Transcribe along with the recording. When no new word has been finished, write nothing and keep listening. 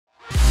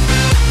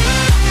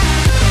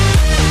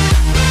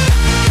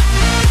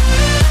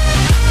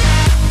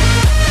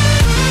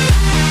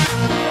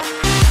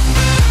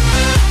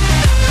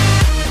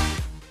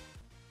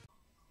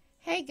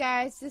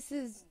guys, this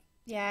is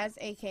Yaz,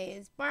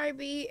 aka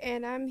Barbie,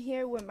 and I'm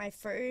here with my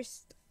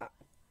first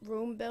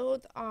room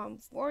build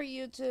for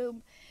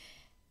YouTube.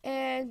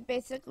 And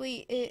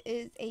basically it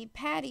is a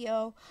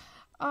patio.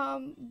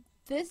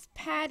 This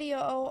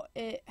patio,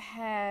 it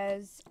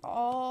has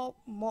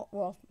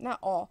well, not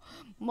all,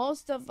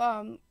 most of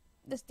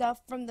the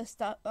stuff from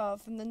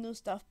the new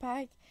stuff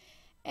pack,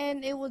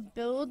 and it was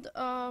built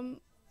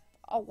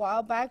a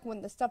while back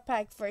when the stuff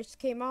pack first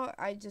came out.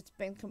 I just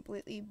been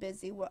completely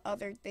busy with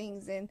other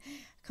things and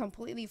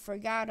completely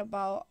forgot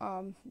about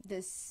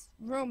this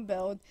room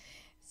build.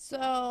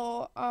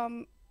 So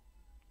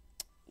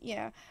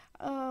yeah,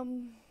 a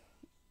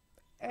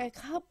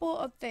couple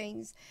of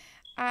things.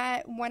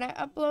 When I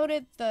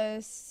uploaded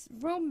this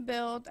room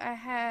build, I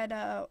had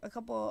a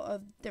couple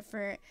of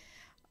different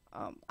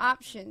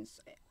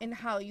options in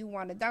how you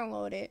want to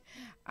download it.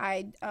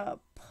 I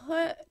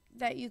put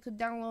that you could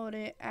download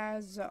it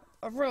as a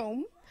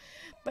room,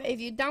 but if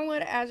you download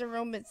it as a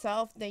room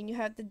itself, then you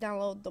have to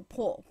download the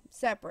pool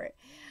separate.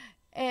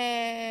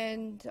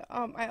 And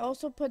I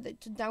also put it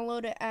to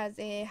download it as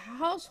a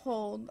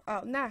household,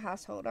 not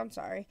household, I'm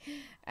sorry,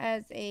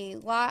 as a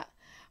lot,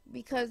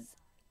 because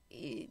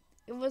it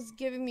was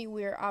giving me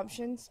weird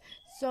options.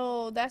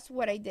 So that's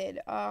what I did.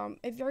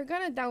 If you're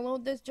gonna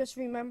download this, just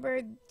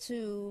remember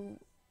to,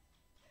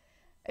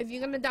 if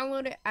you're gonna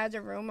download it as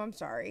a room, I'm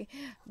sorry,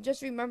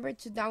 just remember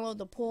to download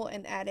the pool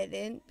and add it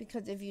in,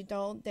 because if you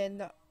don't,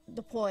 then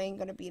the pool ain't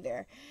gonna be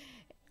there.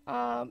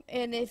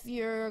 And if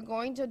you're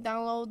going to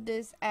download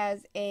this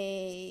as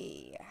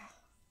a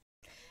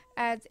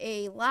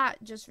lot,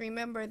 just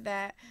remember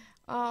that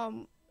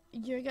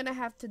you're gonna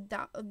have to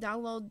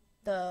download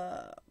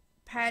the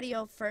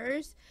patio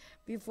first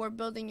before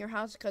building your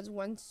house, because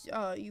once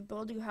you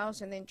build your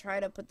house and then try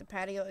to put the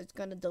patio, it's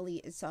gonna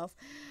delete itself.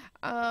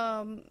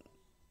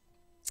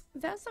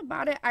 That's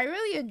about it. I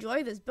really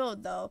enjoy this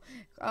build though.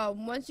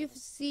 Once you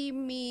see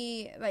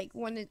me, like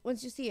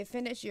once you see it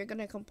finished, you're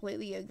gonna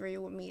completely agree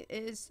with me.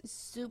 It is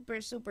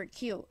super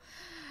cute.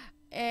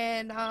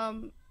 And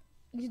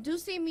you do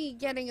see me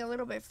getting a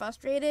little bit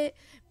frustrated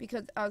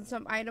because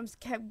some items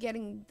kept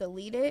getting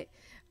deleted,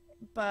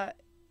 but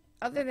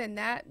other than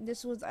that,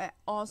 this was an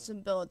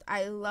awesome build.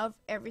 I love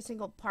every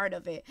single part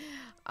of it.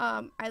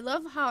 I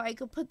love how I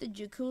could put the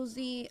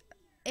jacuzzi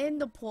in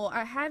the pool.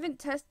 I haven't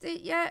tested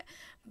it yet,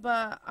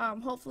 but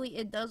hopefully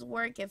it does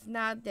work. If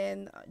not,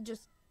 then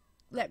just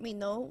let me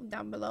know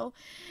down below,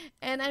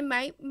 and I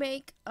might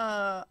make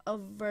a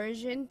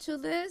version to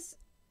this,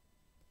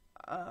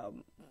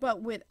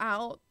 but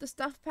without the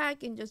stuff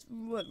pack and just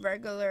with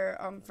regular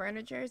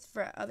furnitures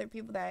for other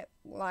people that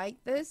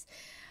like this.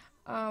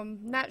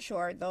 Not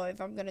sure though if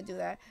I'm gonna do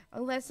that,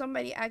 unless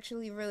somebody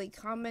actually really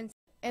comments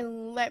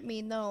and let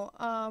me know.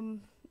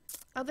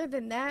 Other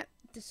than that,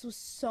 this was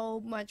so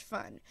much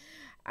fun.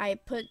 I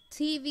put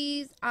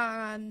TVs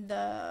on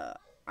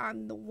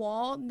the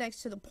wall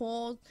next to the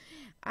pool.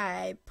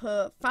 I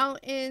put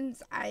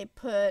fountains.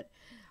 It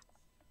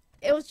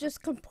was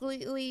just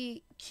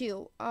completely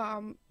cute.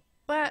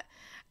 But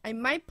I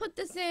might put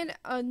this in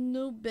a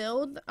new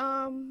build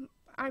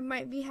I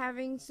might be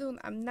having soon.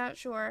 I'm not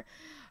sure,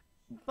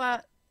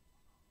 but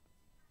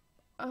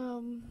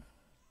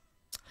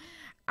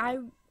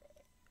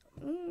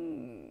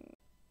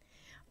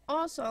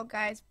also,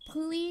 guys,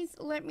 please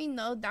let me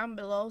know down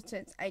below,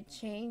 since I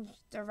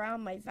changed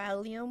around my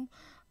volume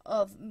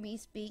of me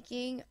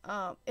speaking,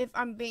 if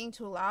I'm being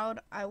too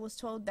loud. I was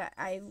told that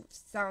I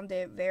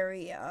sounded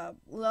very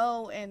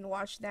low and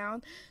washed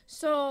down,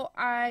 so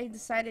I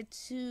decided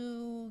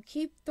to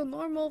keep the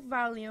normal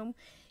volume,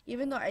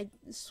 even though I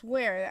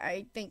swear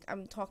I think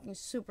I'm talking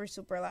super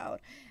loud.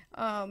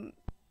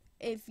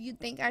 If you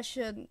think I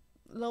should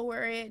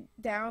lower it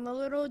down a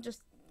little,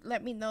 just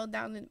let me know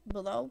down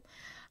below.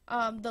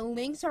 The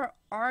links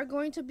are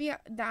going to be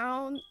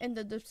down in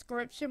the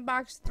description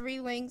box. 3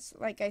 links,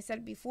 like I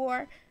said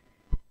before.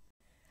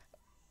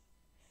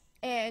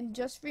 And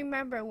just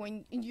remember,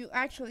 when you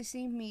actually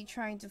see me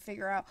trying to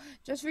figure out,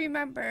 just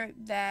remember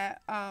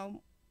that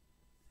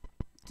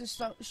to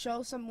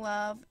show some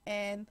love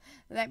and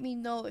let me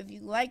know if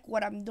you like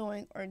what I'm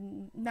doing or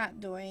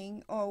not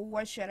doing, or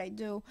what should I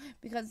do,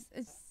 because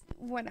it's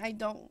when I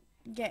don't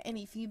get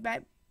any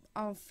feedback,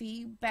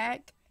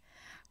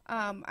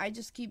 I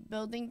just keep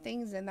building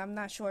things and I'm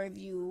not sure if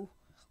you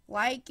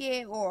like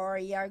it or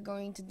you're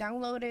going to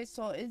download it.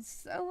 So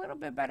it's a little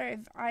bit better if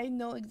I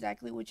know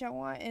exactly what I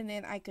want, and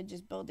then I could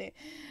just build it.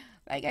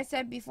 Like I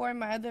said before in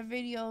my other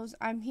videos,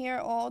 I'm here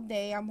all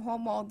day, I'm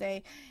home all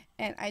day,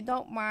 and I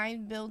don't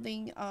mind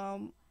building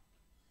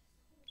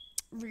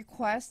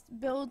request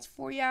builds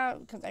for y'all,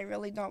 because I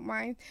really don't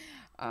mind,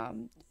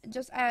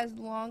 just as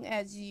long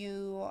as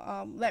you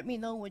let me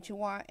know what you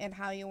want and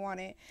how you want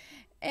it.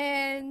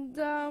 And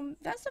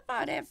that's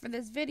about it for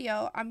this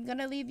video. I'm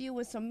gonna leave you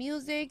with some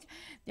music.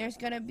 There's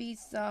gonna be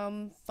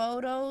some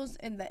photos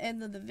in the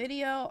end of the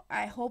video.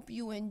 I hope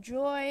you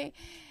enjoy,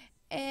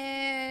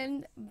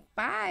 and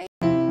bye.